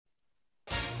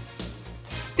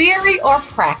Theory or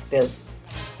practice?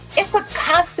 It's a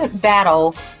constant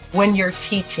battle when you're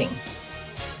teaching.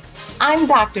 I'm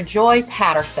Dr. Joy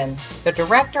Patterson, the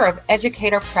Director of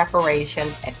Educator Preparation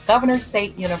at Governor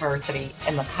State University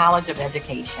in the College of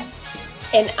Education.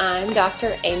 And I'm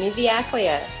Dr. Amy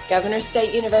Viaclia, Governor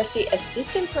State University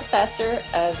Assistant Professor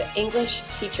of English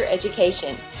Teacher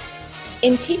Education.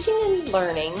 In Teaching and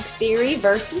Learning, Theory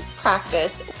versus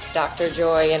Practice, Dr.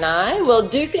 Joy and I will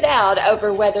duke it out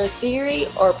over whether theory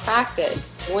or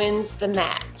practice wins the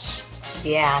match.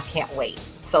 Yeah, I can't wait.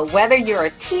 So whether you're a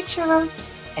teacher,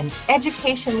 an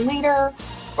education leader,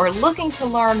 or looking to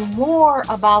learn more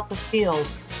about the field,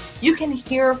 you can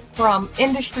hear from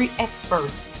industry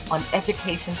experts on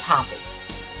education topics.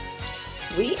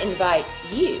 We invite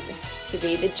you to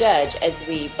be the judge as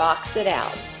we box it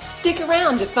out. Stick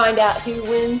around to find out who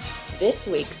wins this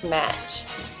week's match.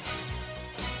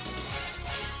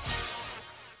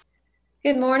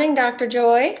 Good morning, Dr.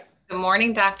 Joy. Good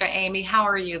morning, Dr. Amy. How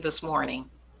are you this morning?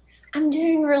 I'm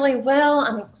doing really well.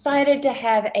 I'm excited to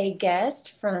have a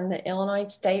guest from the Illinois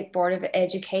State Board of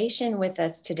Education with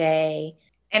us today.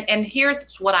 And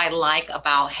here's what I like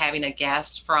about having a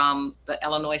guest from the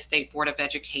Illinois State Board of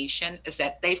Education is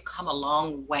that they've come a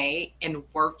long way in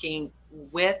working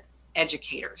with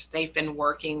educators. They've been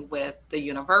working with the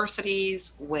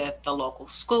universities, with the local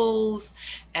schools,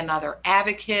 and other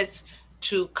advocates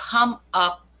to come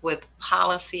up with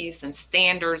policies and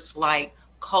standards like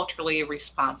culturally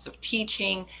responsive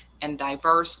teaching and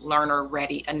diverse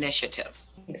learner-ready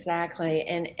initiatives. Exactly.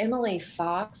 And Emily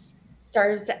Fox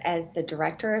serves as the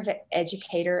Director of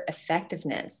Educator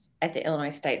Effectiveness at the Illinois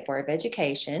State Board of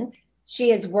Education. She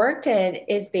has worked at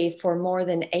ISB for more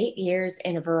than 8 years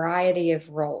in a variety of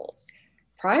roles.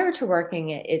 Prior to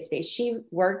working at ISB, she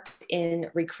worked in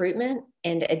recruitment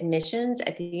and admissions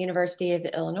at the University of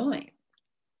Illinois.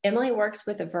 Emily works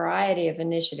with a variety of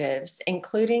initiatives,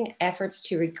 including efforts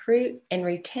to recruit and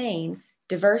retain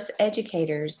diverse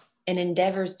educators and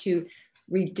endeavors to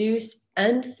reduce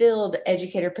unfilled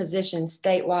educator positions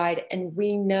statewide, and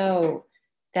we know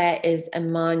that is a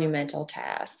monumental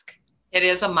task. It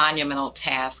is a monumental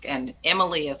task, and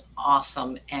Emily is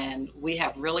awesome, and we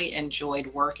have really enjoyed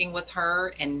working with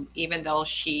her. And even though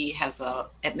she has an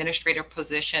administrative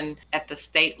position at the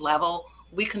state level,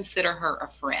 we consider her a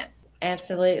friend.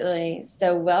 Absolutely.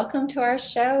 So welcome to our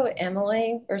show,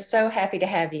 Emily. We're so happy to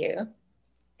have you.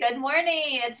 Good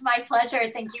morning. It's my pleasure.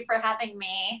 Thank you for having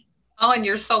me. Oh, and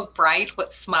you're so bright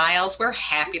with smiles. We're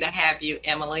happy to have you,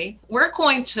 Emily. We're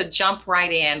going to jump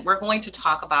right in. We're going to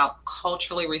talk about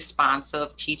culturally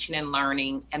responsive teaching and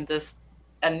learning and this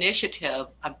initiative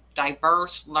of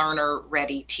diverse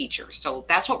learner-ready teachers. So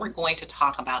that's what we're going to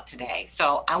talk about today.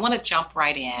 So I want to jump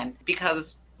right in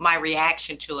because my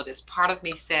reaction to it is part of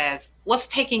me says, what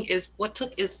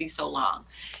took ISB so long?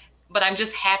 But I'm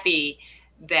just happy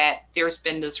that there's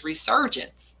been this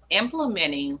resurgence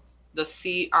implementing the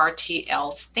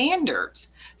CRTL standards.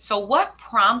 So what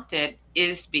prompted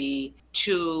ISB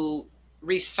to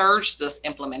resurge this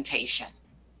implementation?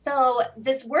 So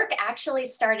this work actually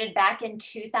started back in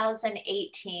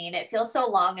 2018. It feels so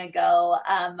long ago.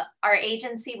 Our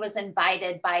agency was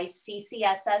invited by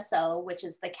CCSSO, which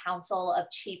is the Council of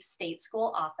Chief State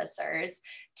School Officers,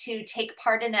 to take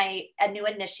part in a new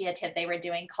initiative they were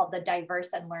doing called the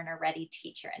Diverse and Learner Ready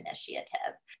Teacher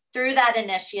Initiative. Through that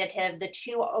initiative, the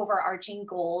two overarching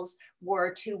goals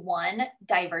were to, one,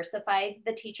 diversify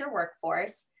the teacher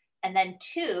workforce, and then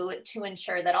two, to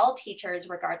ensure that all teachers,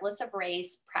 regardless of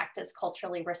race, practice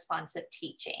culturally responsive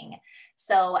teaching.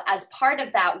 So as part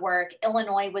of that work,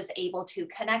 Illinois was able to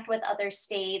connect with other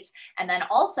states and then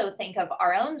also think of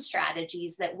our own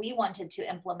strategies that we wanted to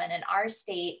implement in our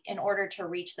state in order to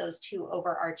reach those two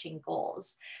overarching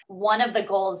goals. One of the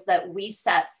goals that we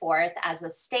set forth as a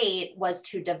state was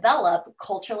to develop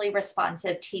culturally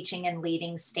responsive teaching and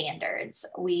leading standards.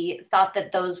 We thought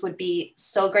that those would be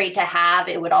so great to have.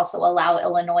 It would also allow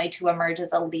Illinois to emerge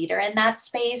as a leader in that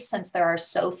space, since there are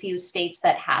so few states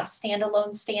that have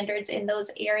standalone standards in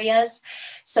those areas.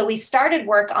 So we started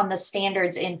work on the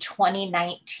standards in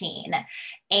 2019,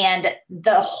 and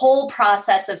the whole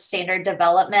process of standard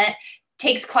development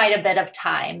takes quite a bit of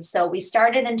time. So we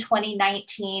started in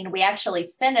 2019. We actually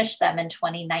finished them in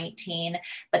 2019,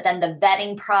 but then the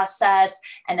vetting process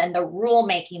and then the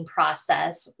rulemaking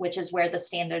process, which is where the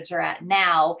standards are at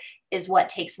now, is what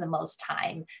takes the most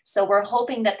time. So we're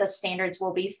hoping that the standards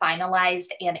will be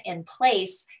finalized and in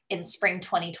place in spring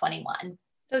 2021.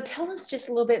 So tell us just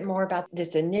a little bit more about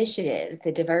this initiative,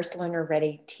 the Diverse Learner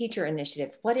Ready Teacher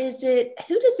Initiative. What is it?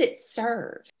 Who does it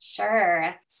serve?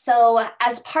 Sure. So,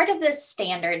 as part of this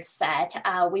standard set,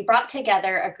 we brought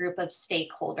together a group of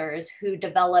stakeholders who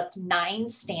developed 9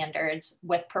 standards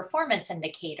with performance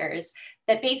indicators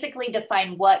that basically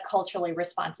define what culturally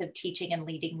responsive teaching and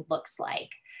leading looks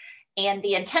like. And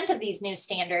the intent of these new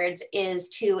standards is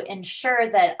to ensure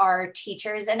that our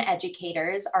teachers and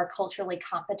educators are culturally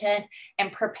competent and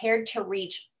prepared to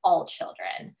reach all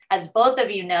children. As both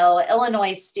of you know,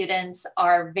 Illinois students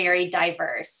are very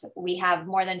diverse. We have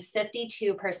more than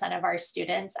 52% of our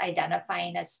students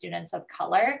identifying as students of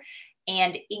color,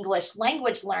 and English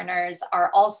language learners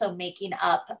are also making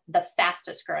up the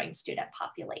fastest growing student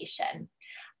population.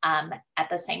 At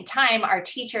the same time, our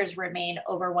teachers remain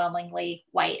overwhelmingly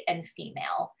white and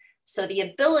female. So the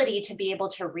ability to be able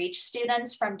to reach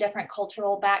students from different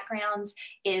cultural backgrounds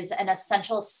is an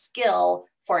essential skill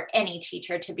for any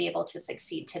teacher to be able to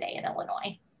succeed today in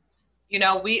Illinois. You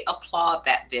know, we applaud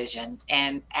that vision.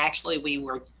 And actually, we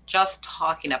were just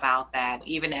talking about that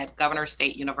even at Governor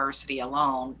State University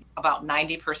alone. About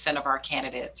 90% of our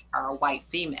candidates are white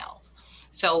females.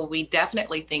 So we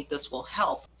definitely think this will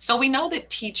help. So we know that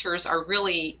teachers are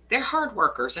they're hard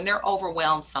workers and they're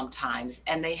overwhelmed sometimes,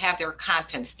 and they have their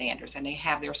content standards and they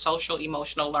have their social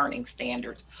emotional learning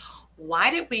standards.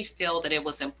 Why did we feel that it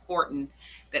was important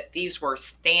that these were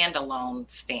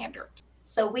standalone standards?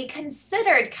 So we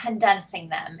considered condensing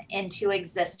them into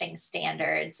existing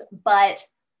standards, but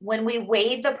when we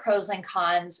weighed the pros and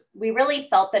cons, we really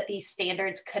felt that these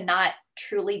standards could not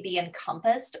truly be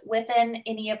encompassed within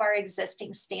any of our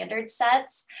existing standard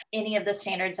sets, any of the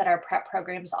standards that our prep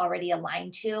programs already align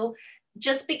to,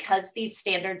 just because these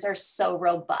standards are so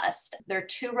robust. They're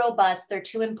too robust, they're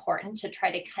too important to try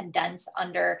to condense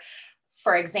under,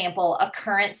 for example, a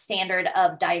current standard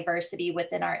of diversity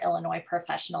within our Illinois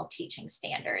professional teaching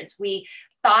standards. We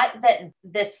thought that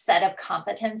this set of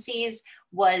competencies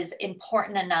was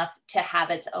important enough to have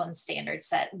its own standard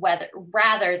set,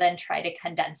 rather than try to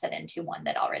condense it into one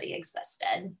that already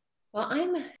existed. Well,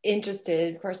 I'm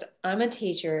interested. Of course, I'm a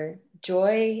teacher.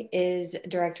 Joy is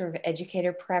Director of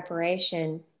Educator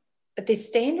Preparation, but the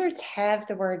standards have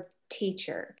the word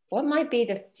teacher. What might be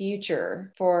the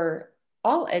future for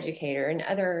all educator and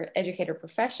other educator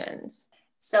professions?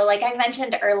 So like I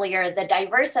mentioned earlier, the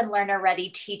Diverse and Learner Ready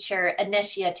Teacher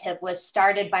Initiative was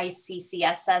started by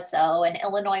CCSSO, and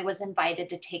Illinois was invited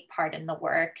to take part in the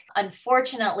work.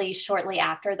 Unfortunately, shortly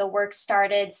after the work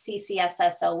started,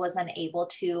 CCSSO was unable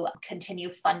to continue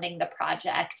funding the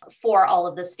project for all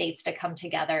of the states to come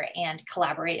together and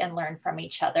collaborate and learn from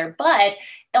each other. But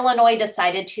Illinois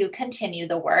decided to continue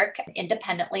the work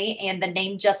independently, and the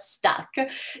name just stuck.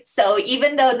 So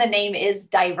even though the name is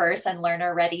Diverse and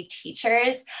Learner Ready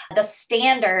Teachers, the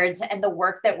standards and the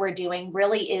work that we're doing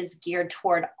really is geared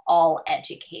toward all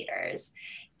educators.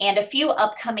 And a few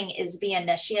upcoming ISB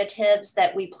initiatives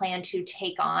that we plan to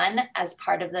take on as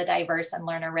part of the Diverse and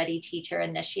Learner Ready Teacher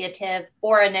Initiative,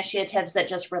 or initiatives that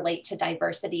just relate to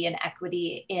diversity and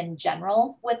equity in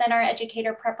general within our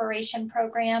educator preparation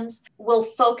programs, will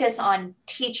focus on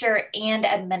teacher and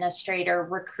administrator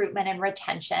recruitment and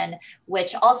retention,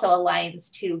 which also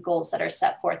aligns to goals that are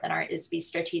set forth in our ISB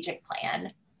strategic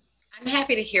plan. I'm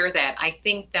happy to hear that. I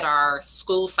think that our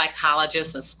school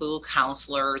psychologists and school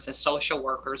counselors and social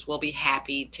workers will be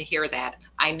happy to hear that.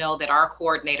 I know that our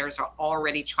coordinators are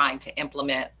already trying to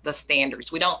implement the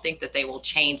standards. We don't think that they will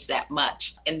change that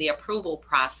much in the approval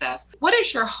process. What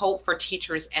is your hope for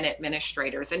teachers and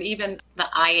administrators and even the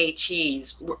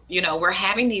IHEs? You know, we're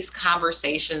having these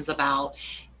conversations about,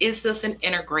 is this an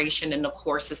integration in the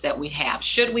courses that we have?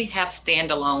 Should we have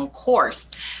standalone course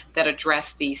that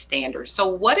address these standards? So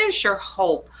what is your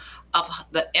hope of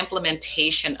the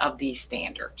implementation of these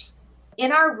standards?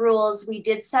 In our rules, we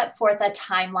did set forth a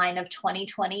timeline of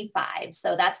 2025.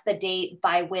 So that's the date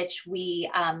by which we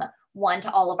want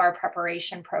all of our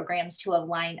preparation programs to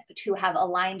have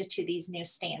aligned to these new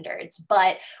standards.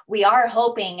 But we are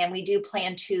hoping, and we do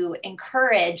plan to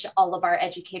encourage all of our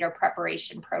educator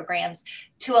preparation programs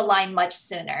to align much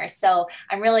sooner. So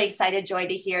I'm really excited, Joy,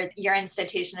 to hear your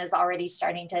institution is already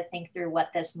starting to think through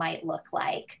what this might look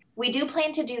like. We do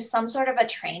plan to do some sort of a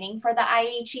training for the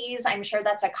IHEs. I'm sure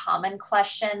that's a common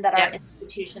question that our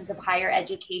institutions of higher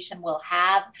education will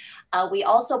have. We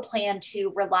also plan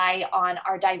to rely on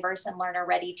our Diverse and Learner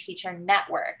Ready Teacher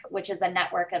Network, which is a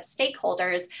network of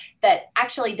stakeholders that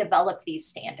actually develop these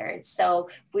standards. So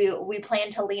we plan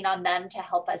to lean on them to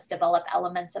help us develop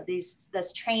elements of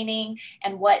this training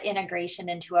and what integration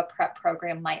into a prep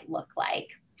program might look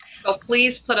like. So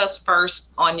please put us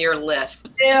first on your list.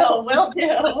 Will do.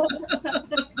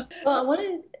 Well, I want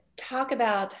to talk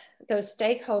about those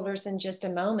stakeholders in just a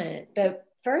moment, but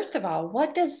first of all,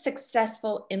 what does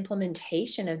successful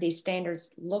implementation of these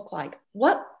standards look like?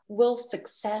 What will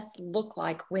success look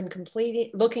like when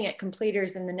looking at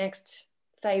completers in the next,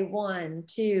 say, 1,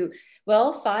 2,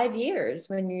 5 years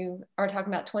when you are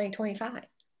talking about 2025?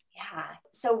 Yeah.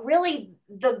 So really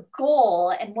the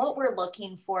goal and what we're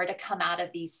looking for to come out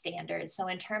of these standards. So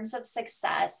in terms of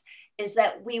success is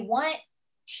that we want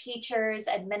teachers,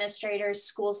 administrators,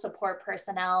 school support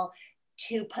personnel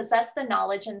to possess the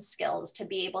knowledge and skills to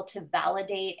be able to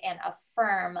validate and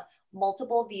affirm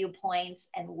multiple viewpoints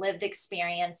and lived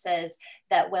experiences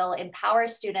that will empower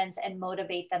students and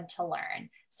motivate them to learn.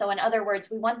 So in other words,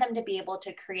 we want them to be able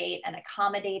to create an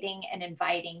accommodating and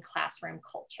inviting classroom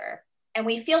culture. And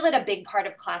we feel that a big part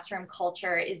of classroom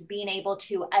culture is being able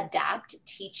to adapt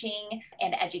teaching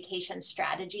and education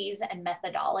strategies and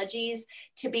methodologies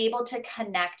to be able to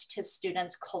connect to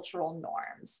students' cultural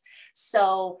norms.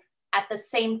 So at the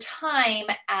same time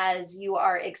as you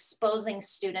are exposing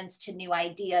students to new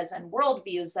ideas and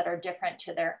worldviews that are different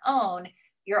to their own,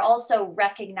 you're also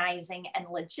recognizing and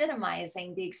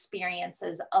legitimizing the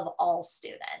experiences of all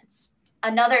students.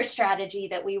 Another strategy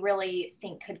that we really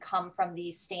think could come from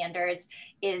these standards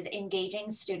is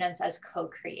engaging students as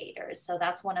co-creators. So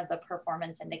that's one of the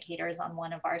performance indicators on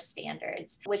one of our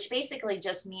standards, which basically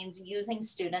just means using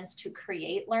students to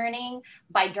create learning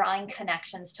by drawing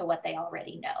connections to what they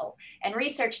already know. And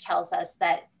research tells us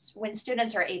that when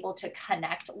students are able to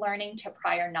connect learning to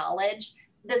prior knowledge,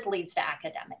 this leads to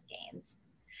academic gains.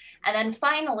 And then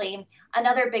finally,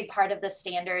 another big part of the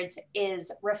standards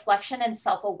is reflection and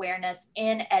self-awareness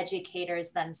in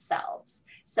educators themselves.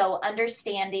 So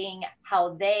understanding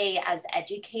how they as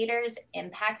educators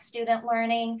impact student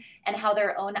learning and how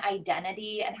their own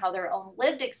identity and how their own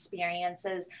lived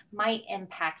experiences might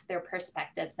impact their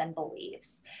perspectives and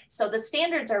beliefs. So the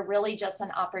standards are really just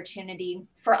an opportunity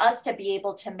for us to be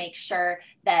able to make sure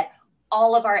that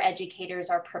all of our educators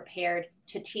are prepared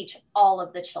to teach all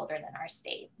of the children in our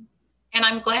state. And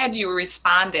I'm glad you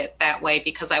responded that way,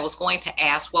 because I was going to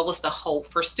ask what was the hope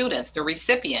for students, the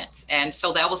recipients. And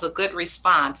so that was a good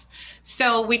response.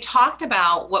 So we talked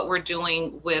about what we're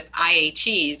doing with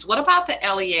IHEs. What about the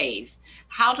LEAs?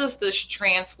 How does this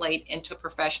translate into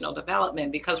professional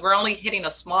development? Because we're only hitting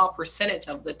a small percentage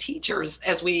of the teachers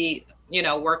as we,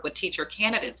 work with teacher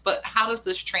candidates. But how does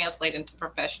this translate into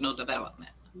professional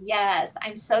development? Yes,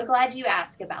 I'm so glad you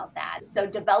asked about that. So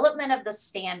development of the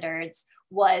standards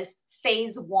was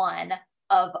phase 1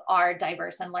 of our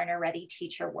diverse and learner ready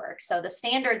teacher work. So the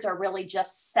standards are really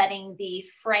just setting the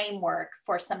framework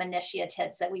for some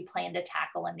initiatives that we plan to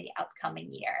tackle in the upcoming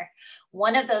year.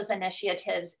 One of those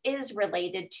initiatives is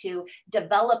related to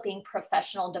developing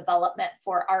professional development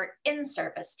for our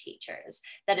in-service teachers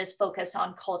that is focused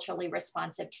on culturally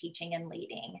responsive teaching and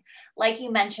leading. Like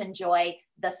you mentioned, Joy,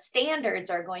 the standards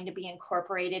are going to be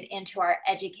incorporated into our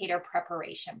educator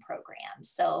preparation program.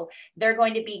 So they're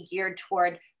going to be geared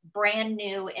toward brand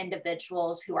new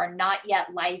individuals who are not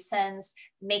yet licensed,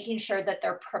 making sure that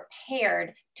they're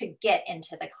prepared to get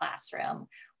into the classroom.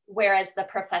 Whereas the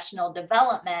professional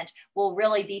development will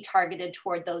really be targeted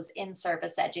toward those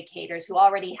in-service educators who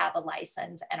already have a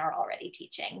license and are already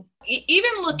teaching.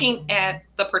 Even looking at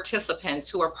the participants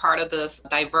who are part of this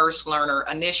diverse learner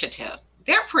initiative,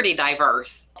 they're pretty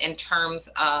diverse in terms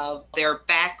of their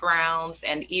backgrounds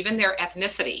and even their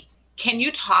ethnicity. Can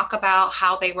you talk about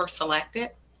how they were selected?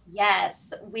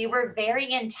 Yes, we were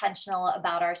very intentional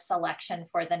about our selection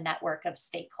for the network of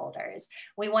stakeholders.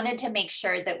 We wanted to make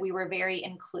sure that we were very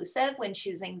inclusive when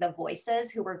choosing the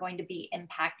voices who were going to be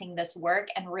impacting this work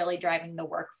and really driving the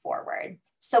work forward.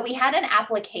 So we had an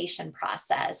application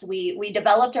process. We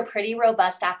developed a pretty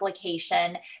robust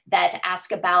application that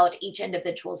asked about each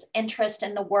individual's interest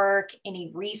in the work,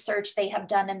 any research they have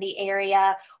done in the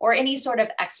area, or any sort of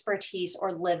expertise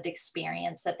or lived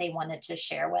experience that they wanted to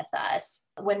share with us.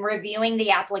 When reviewing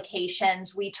the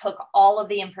applications, we took all of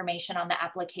the information on the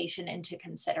application into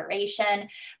consideration,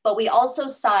 but we also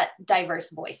sought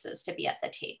diverse voices to be at the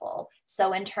table.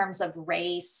 So in terms of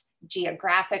race,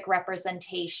 geographic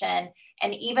representation,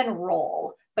 and even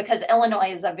role, because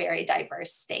Illinois is a very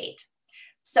diverse state.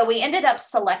 So we ended up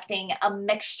selecting a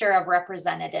mixture of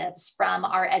representatives from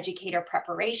our educator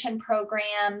preparation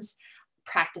programs,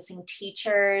 practicing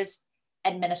teachers,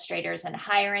 administrators and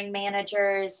hiring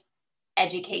managers,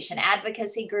 education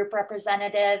advocacy group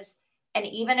representatives, and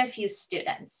even a few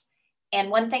students. And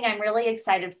one thing I'm really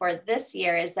excited for this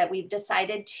year is that we've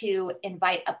decided to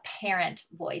invite a parent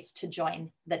voice to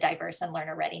join the Diverse and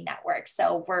Learner Ready Network.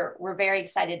 So we're very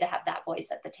excited to have that voice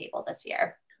at the table this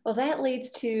year. Well, that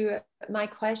leads to my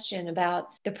question about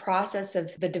the process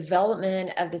of the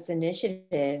development of this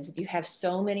initiative. You have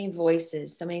so many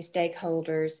voices, so many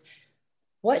stakeholders.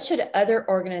 What should other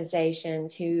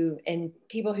organizations and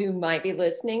people who might be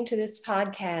listening to this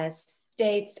podcast,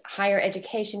 states, higher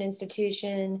education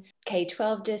institution,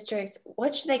 K-12 districts,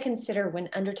 what should they consider when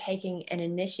undertaking an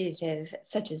initiative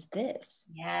such as this?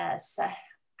 Yes.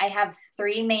 I have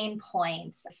 3 main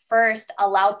points. First,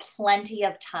 allow plenty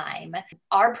of time.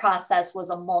 Our process was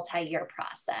a multi-year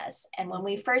process. And when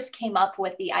we first came up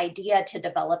with the idea to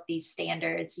develop these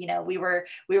standards, we were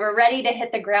ready to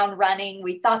hit the ground running.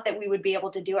 We thought that we would be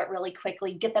able to do it really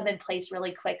quickly, get them in place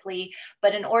really quickly.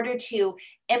 But in order to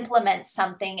implement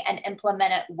something and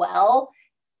implement it well,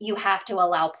 you have to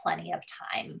allow plenty of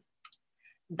time.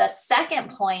 The second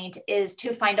point is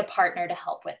to find a partner to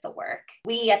help with the work.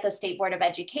 We at the State Board of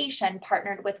Education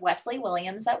partnered with Wesley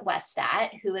Williams at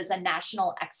WSTAT, who is a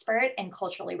national expert in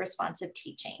culturally responsive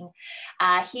teaching.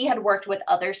 He had worked with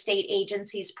other state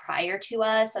agencies prior to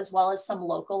us, as well as some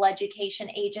local education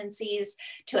agencies,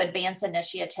 to advance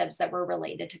initiatives that were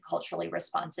related to culturally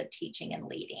responsive teaching and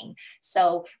leading.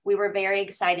 So we were very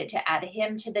excited to add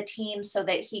him to the team so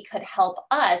that he could help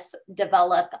us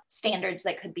develop standards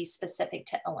that could be specific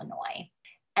to Illinois.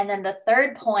 And then the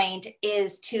third point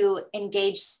is to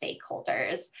engage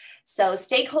stakeholders. So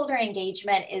stakeholder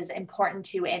engagement is important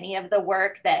to any of the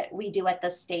work that we do at the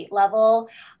state level.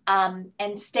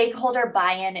 And stakeholder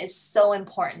buy-in is so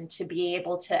important to be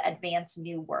able to advance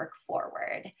new work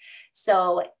forward.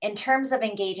 So in terms of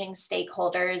engaging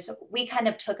stakeholders, we kind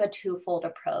of took a twofold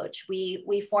approach.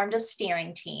 We formed a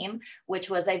steering team, which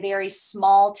was a very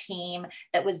small team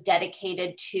that was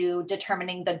dedicated to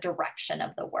determining the direction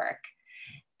of the work.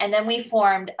 And then we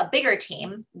formed a bigger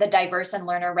team, the Diverse and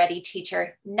Learner Ready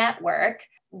Teacher Network,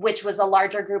 which was a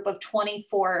larger group of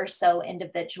 24 or so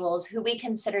individuals who we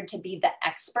considered to be the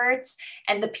experts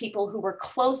and the people who were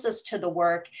closest to the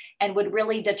work and would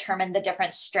really determine the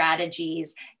different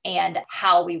strategies and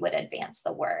how we would advance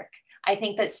the work. I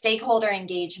think that stakeholder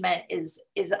engagement is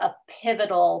a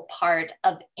pivotal part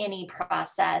of any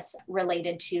process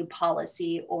related to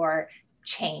policy or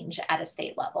change at a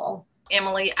state level.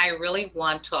 Emily, I really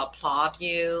want to applaud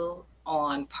you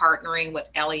on partnering with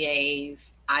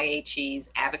LEAs, IHEs,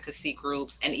 advocacy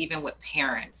groups, and even with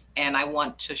parents. And I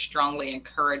want to strongly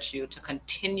encourage you to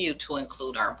continue to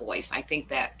include our voice. I think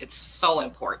that it's so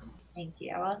important. Thank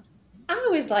you. I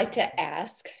always like to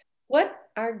ask what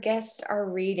our guests are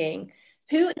reading.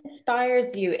 Who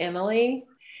inspires you, Emily?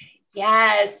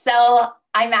 Yes. So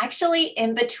I'm actually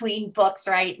in between books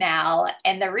right now.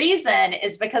 And the reason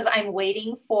is because I'm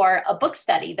waiting for a book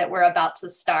study that we're about to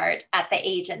start at the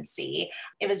agency.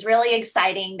 It was really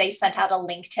exciting. They sent out a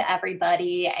link to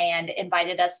everybody and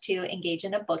invited us to engage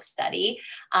in a book study.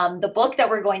 The book that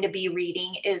we're going to be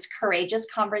reading is Courageous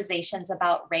Conversations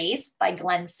About Race by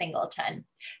Glenn Singleton.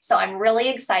 So I'm really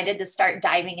excited to start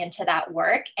diving into that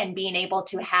work and being able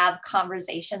to have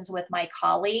conversations with my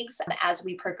colleagues as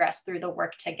we progress through the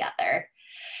work together.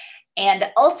 And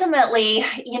ultimately,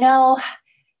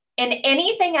 in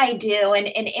anything I do and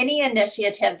in any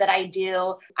initiative that I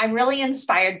do, I'm really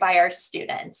inspired by our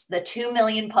students, the 2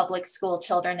 million public school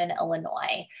children in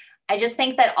Illinois. I just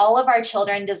think that all of our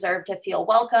children deserve to feel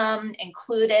welcome,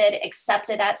 included,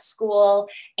 accepted at school,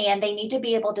 and they need to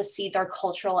be able to see their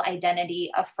cultural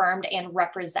identity affirmed and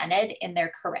represented in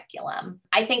their curriculum.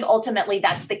 I think ultimately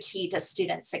that's the key to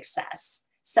student success.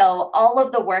 So all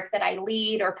of the work that I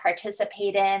lead or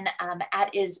participate in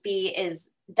at ISB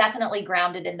is definitely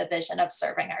grounded in the vision of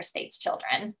serving our state's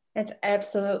children. That's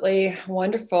absolutely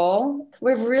wonderful.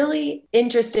 We're really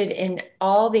interested in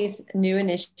all these new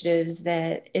initiatives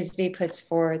that ISB puts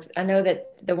forth. I know that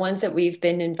the ones that we've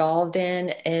been involved in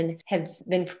and have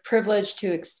been privileged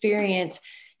to experience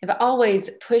have always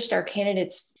pushed our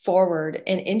candidates forward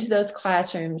and into those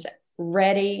classrooms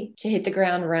ready to hit the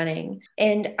ground running.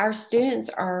 And our students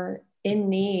are in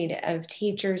need of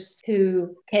teachers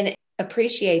who can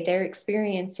appreciate their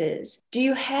experiences. Do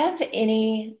you have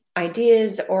any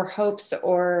ideas or hopes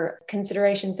or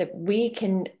considerations that we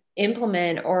can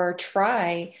implement or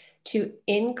try to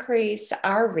increase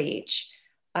our reach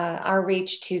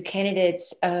to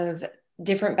candidates of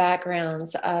different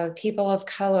backgrounds, of people of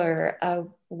color?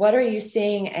 What are you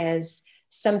seeing as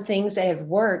some things that have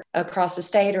worked across the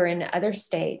state or in other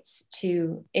states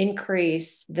to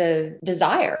increase the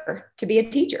desire to be a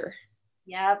teacher?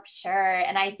 Yep, sure.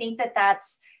 And I think that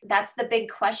that's the big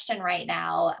question right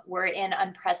now. We're in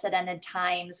unprecedented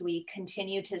times. We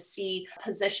continue to see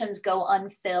positions go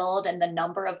unfilled, and the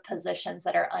number of positions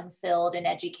that are unfilled in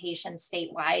education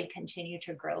statewide continue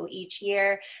to grow each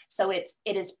year. So it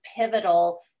is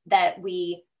pivotal that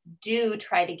we do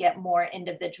try to get more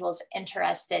individuals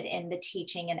interested in the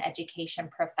teaching and education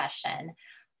profession,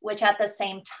 which at the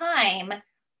same time,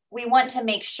 we want to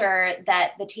make sure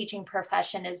that the teaching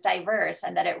profession is diverse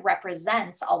and that it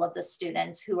represents all of the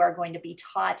students who are going to be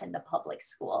taught in the public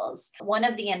schools. One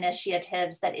of the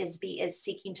initiatives that ISBE is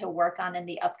seeking to work on in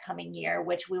the upcoming year,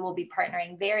 which we will be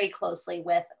partnering very closely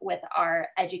with our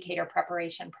educator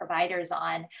preparation providers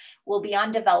on, will be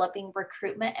on developing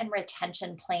recruitment and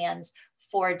retention plans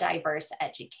for diverse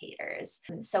educators.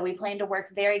 And so we plan to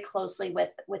work very closely with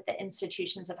the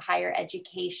institutions of higher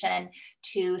education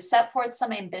to set forth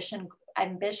some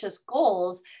ambitious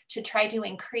goals to try to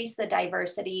increase the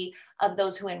diversity of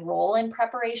those who enroll in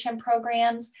preparation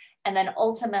programs, and then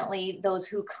ultimately those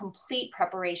who complete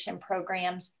preparation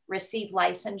programs, receive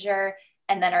licensure,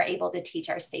 and then are able to teach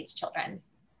our state's children.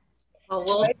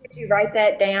 Well, did you write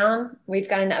that down? We've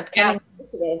got an upcoming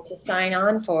initiative to sign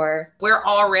on for. We're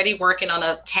already working on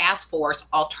a task force,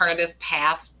 alternative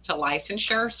path to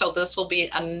licensure. So this will be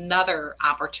another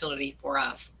opportunity for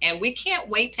us. And we can't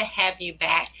wait to have you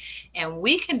back and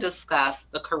we can discuss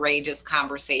the courageous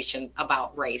conversation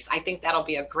about race. I think that'll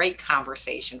be a great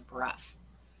conversation for us.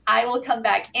 I will come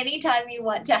back anytime you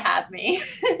want to have me.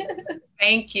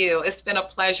 Thank you. It's been a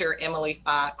pleasure, Emily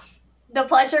Fox. The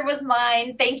pleasure was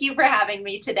mine. Thank you for having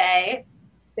me today.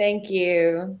 Thank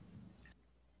you.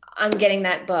 I'm getting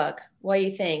that book. What do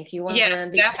you think? You want to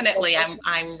be definitely.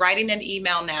 I'm writing an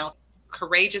email now.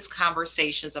 Courageous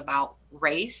conversations about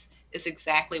race is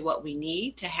exactly what we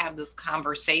need to have this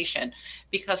conversation,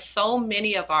 because so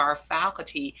many of our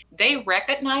faculty, they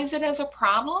recognize it as a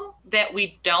problem that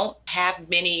we don't have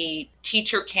many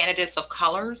teacher candidates of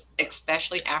colors,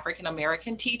 especially African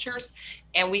American teachers,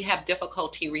 and we have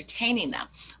difficulty retaining them.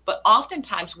 But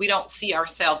oftentimes we don't see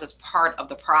ourselves as part of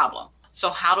the problem. So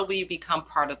how do we become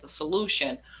part of the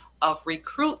solution of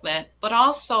recruitment, but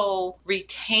also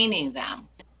retaining them?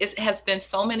 It has been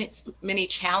so many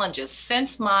challenges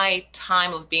since my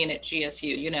time of being at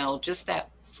GSU, just that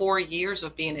 4 years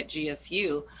of being at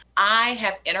GSU. I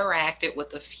have interacted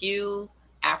with a few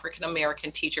African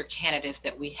American teacher candidates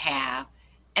that we have,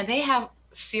 and they have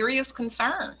serious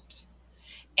concerns.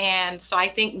 And so I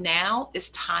think now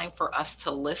it's time for us to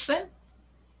listen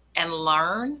and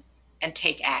learn and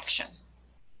take action.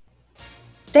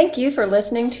 Thank you for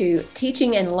listening to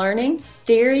Teaching and Learning,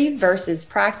 Theory versus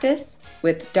Practice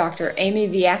with Dr. Amy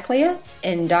Viaclia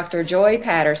and Dr. Joy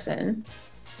Patterson.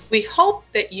 We hope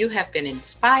that you have been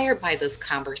inspired by this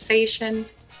conversation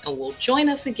and will join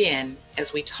us again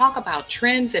as we talk about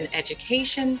trends in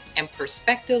education and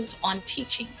perspectives on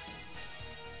teaching.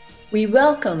 We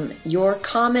welcome your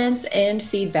comments and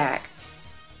feedback.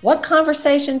 What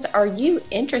conversations are you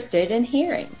interested in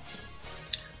hearing?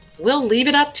 We'll leave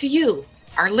it up to you,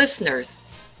 our listeners.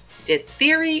 Did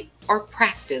theory or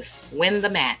practice win the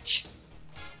match?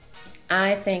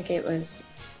 I think it was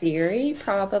theory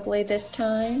probably this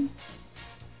time.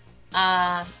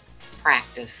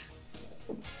 Practice.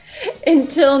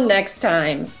 Until next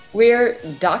time, we're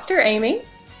Dr. Amy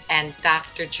and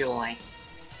Dr. Joy.